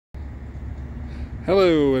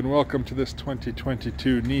Hello and welcome to this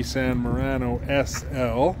 2022 Nissan Murano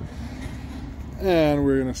SL. And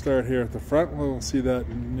we're going to start here at the front. We'll see that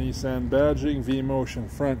Nissan badging, V-Motion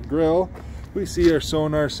front grille. We see our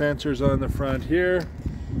sonar sensors on the front here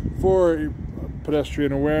for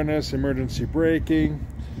pedestrian awareness, emergency braking.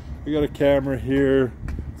 We got a camera here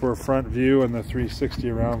for front view and the 360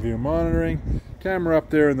 around view monitoring. Camera up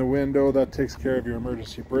there in the window, that takes care of your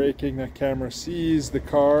emergency braking. That camera sees the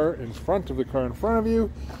car in front of the car in front of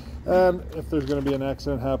you, and if there's going to be an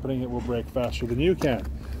accident happening, it will brake faster than you can.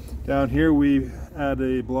 Down here we add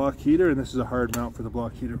a block heater, and this is a hard mount for the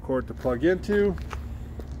block heater cord to plug into.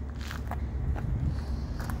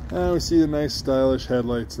 And we see the nice stylish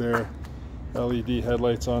headlights there, LED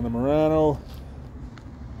headlights on the Murano.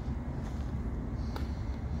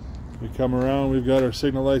 We come around, we've got our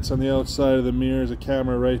signal lights on the outside of the mirrors, a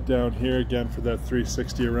camera right down here again for that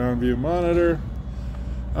 360 around view monitor.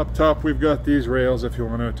 Up top we've got these rails if you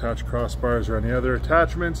want to attach crossbars or any other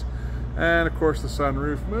attachments, and of course the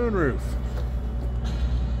sunroof, moonroof.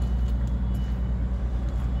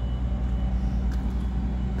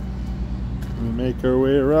 We make our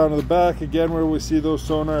way around to the back again where we see those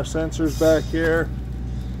sonar sensors back here.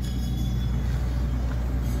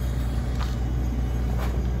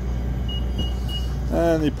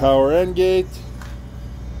 And the power end gate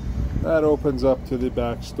that opens up to the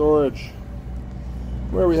back storage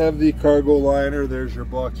where we have the cargo liner. There's your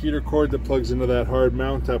block heater cord that plugs into that hard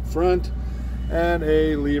mount up front, and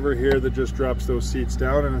a lever here that just drops those seats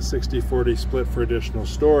down, and a 60-40 split for additional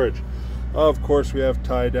storage. Of course, we have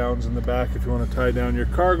tie downs in the back if you want to tie down your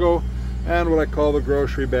cargo, and what I call the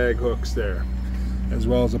grocery bag hooks there, as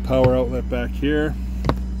well as a power outlet back here.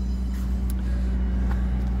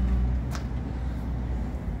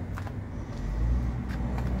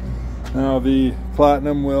 Now the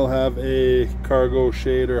Platinum will have a cargo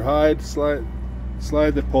shade or hide slide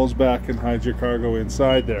that pulls back and hides your cargo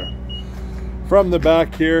inside there. From the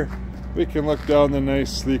back here, we can look down the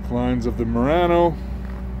nice sleek lines of the Murano.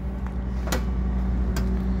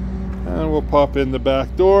 And we'll pop in the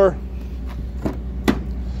back door,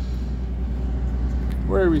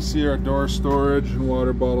 where we see our door storage and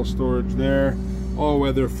water bottle storage there.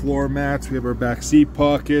 All-weather floor mats. We have our back seat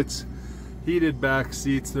pockets. Heated back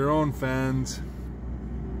seats, their own fans,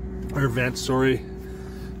 or vents, sorry,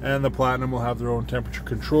 and the Platinum will have their own temperature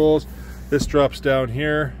controls. This drops down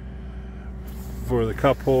here for the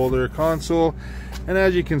cup holder console, and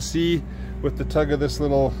as you can see with the tug of this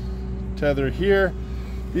little tether here,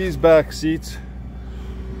 these back seats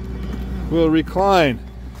will recline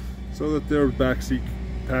so that their back seat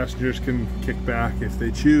passengers can kick back if they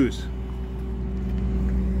choose.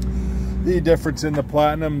 The difference in the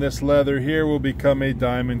Platinum, this leather here will become a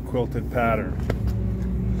diamond quilted pattern.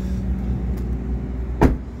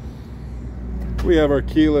 We have our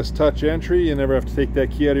keyless touch entry. You never have to take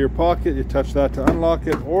that key out of your pocket. You touch that to unlock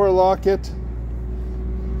it or lock it.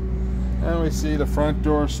 And we see the front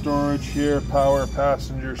door storage here, power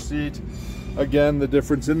passenger seat. Again, the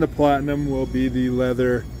difference in the Platinum will be the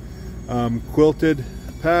leather quilted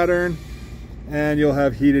pattern. And you'll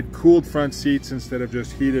have heated, cooled front seats instead of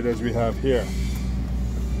just heated as we have here.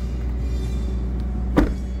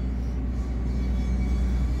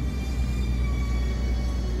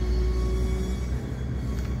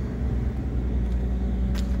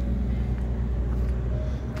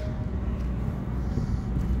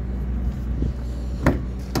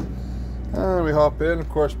 And we hop in, of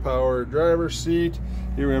course, power driver's seat.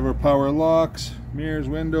 Here we have our power locks, mirrors,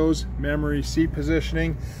 windows, memory seat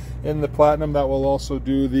positioning. In the Platinum, that will also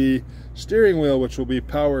do the steering wheel, which will be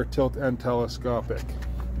power, tilt, and telescopic.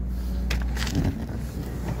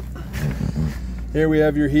 Here we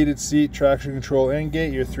have your heated seat, traction control end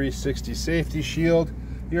gate, your 360 safety shield,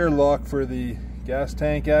 your lock for the gas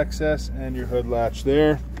tank access, and your hood latch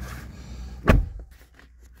there.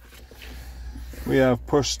 We have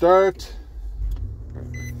push start.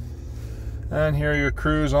 And here are your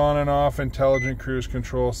cruise on and off, intelligent cruise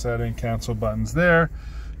control setting, cancel buttons there.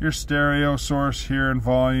 Your stereo source here and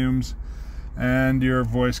volumes, and your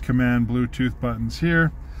voice command Bluetooth buttons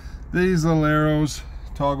here. These little arrows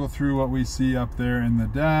toggle through what we see up there in the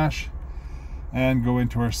dash and go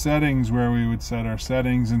into our settings, where we would set our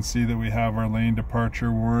settings and see that we have our lane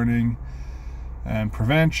departure warning and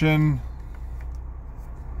prevention,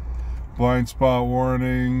 blind spot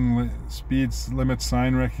warning, speed limit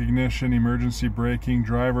sign recognition, emergency braking,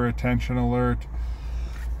 driver attention alert.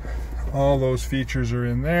 All those features are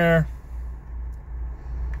in there.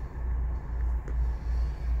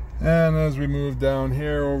 And as we move down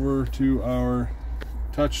here over to our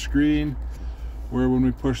touch screen, where when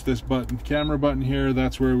we push this button, camera button here,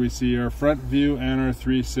 that's where we see our front view and our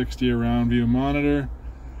 360 around view monitor.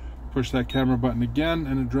 Push that camera button again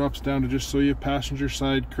and it drops down to just show you passenger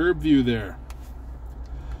side curb view there.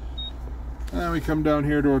 And we come down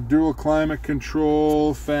here to our dual climate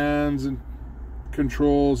control, fans and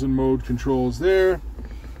controls and mode controls there.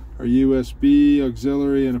 Our USB,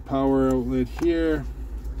 auxiliary, and a power outlet here.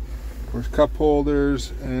 Of course, cup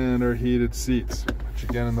holders and our heated seats, which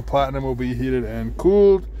again in the Platinum will be heated and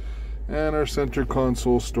cooled. And our center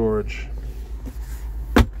console storage.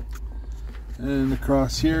 And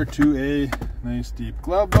across here to a nice deep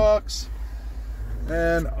glove box.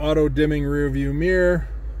 And auto dimming rear view mirror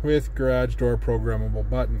with garage door programmable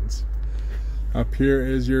buttons. Up here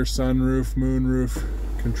is your sunroof, moonroof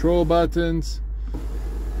control buttons.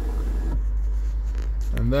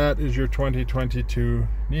 And that is your 2022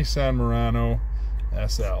 Nissan Murano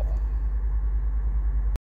SL.